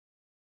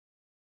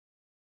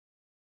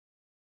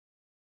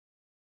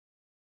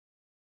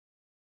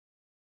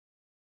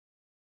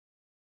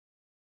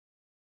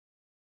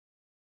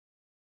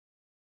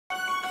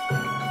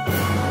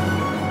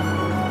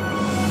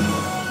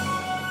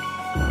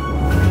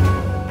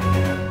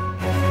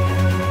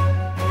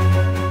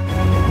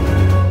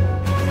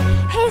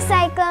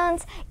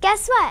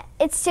Guess what?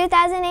 It's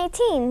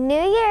 2018. New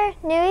year,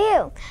 new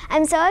you.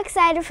 I'm so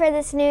excited for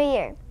this new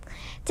year.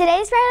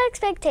 Today's Bright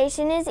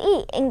Expectation is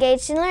E,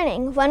 engaged in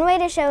learning. One way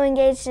to show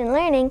engaged in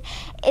learning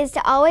is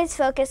to always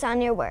focus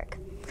on your work.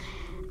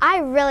 I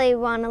really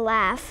want to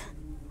laugh.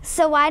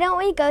 So why don't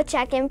we go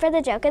check in for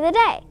the joke of the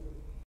day?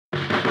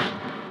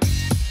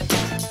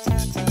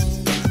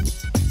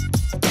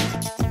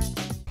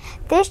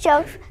 This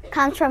joke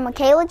comes from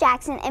Michaela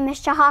Jackson in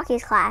Mr.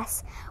 Hockey's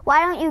class.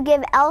 Why don't you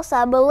give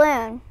Elsa a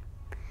balloon?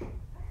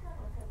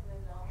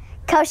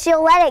 'Cause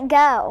she'll let it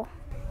go.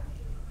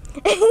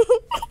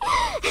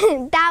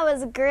 That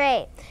was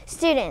great.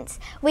 Students,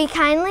 we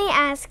kindly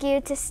ask you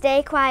to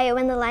stay quiet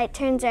when the light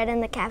turns red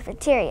in the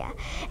cafeteria.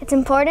 It's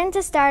important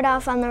to start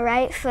off on the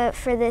right foot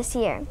for this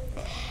year.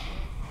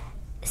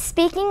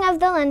 Speaking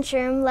of the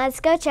lunchroom, let's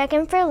go check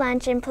in for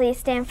lunch and please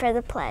stand for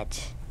the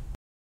pledge.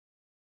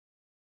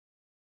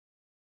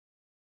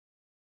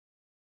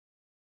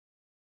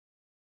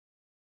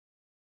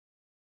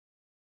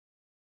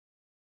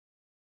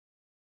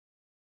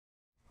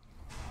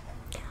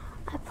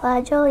 I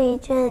pledge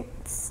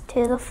allegiance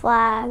to the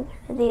flag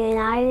of the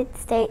United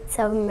States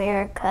of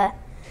America,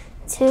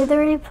 to the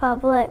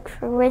republic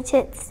for which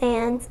it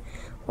stands,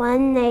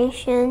 one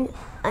nation,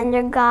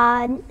 under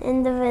God,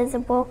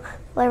 indivisible,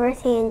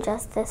 liberty and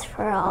justice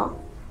for all.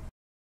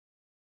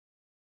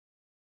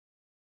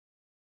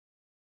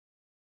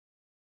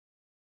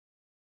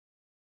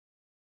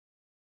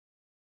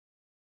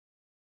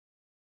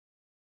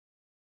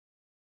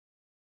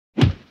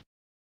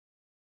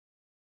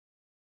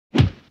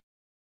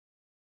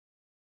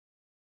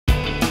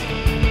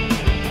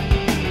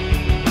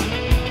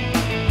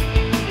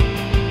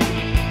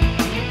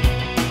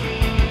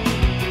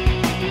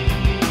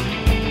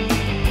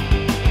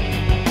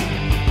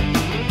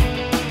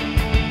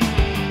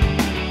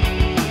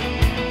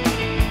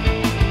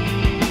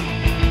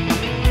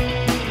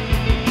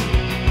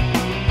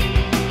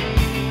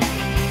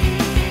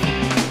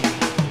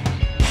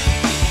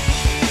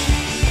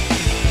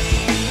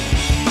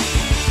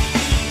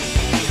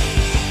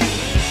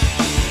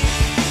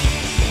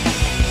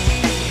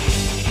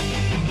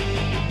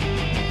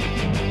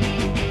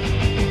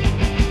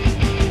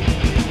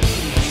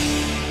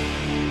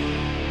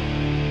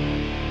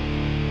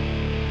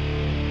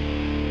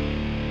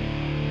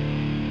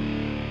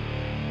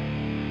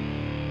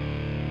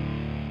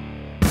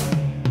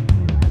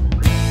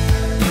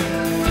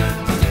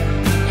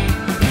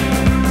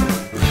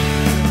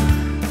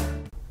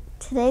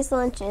 Today's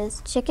lunch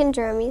is chicken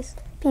drummies,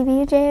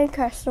 PB&J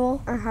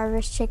Uncrustable, or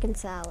Harvest chicken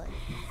salad.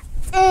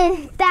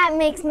 That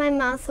makes my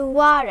mouth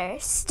water.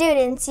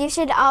 Students, you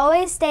should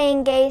always stay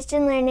engaged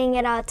in learning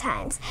at all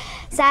times.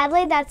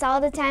 Sadly, that's all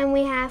the time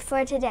we have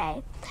for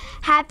today.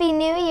 Happy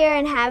New Year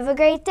and have a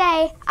great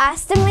day.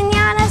 Hasta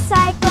mañana,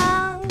 Sikes.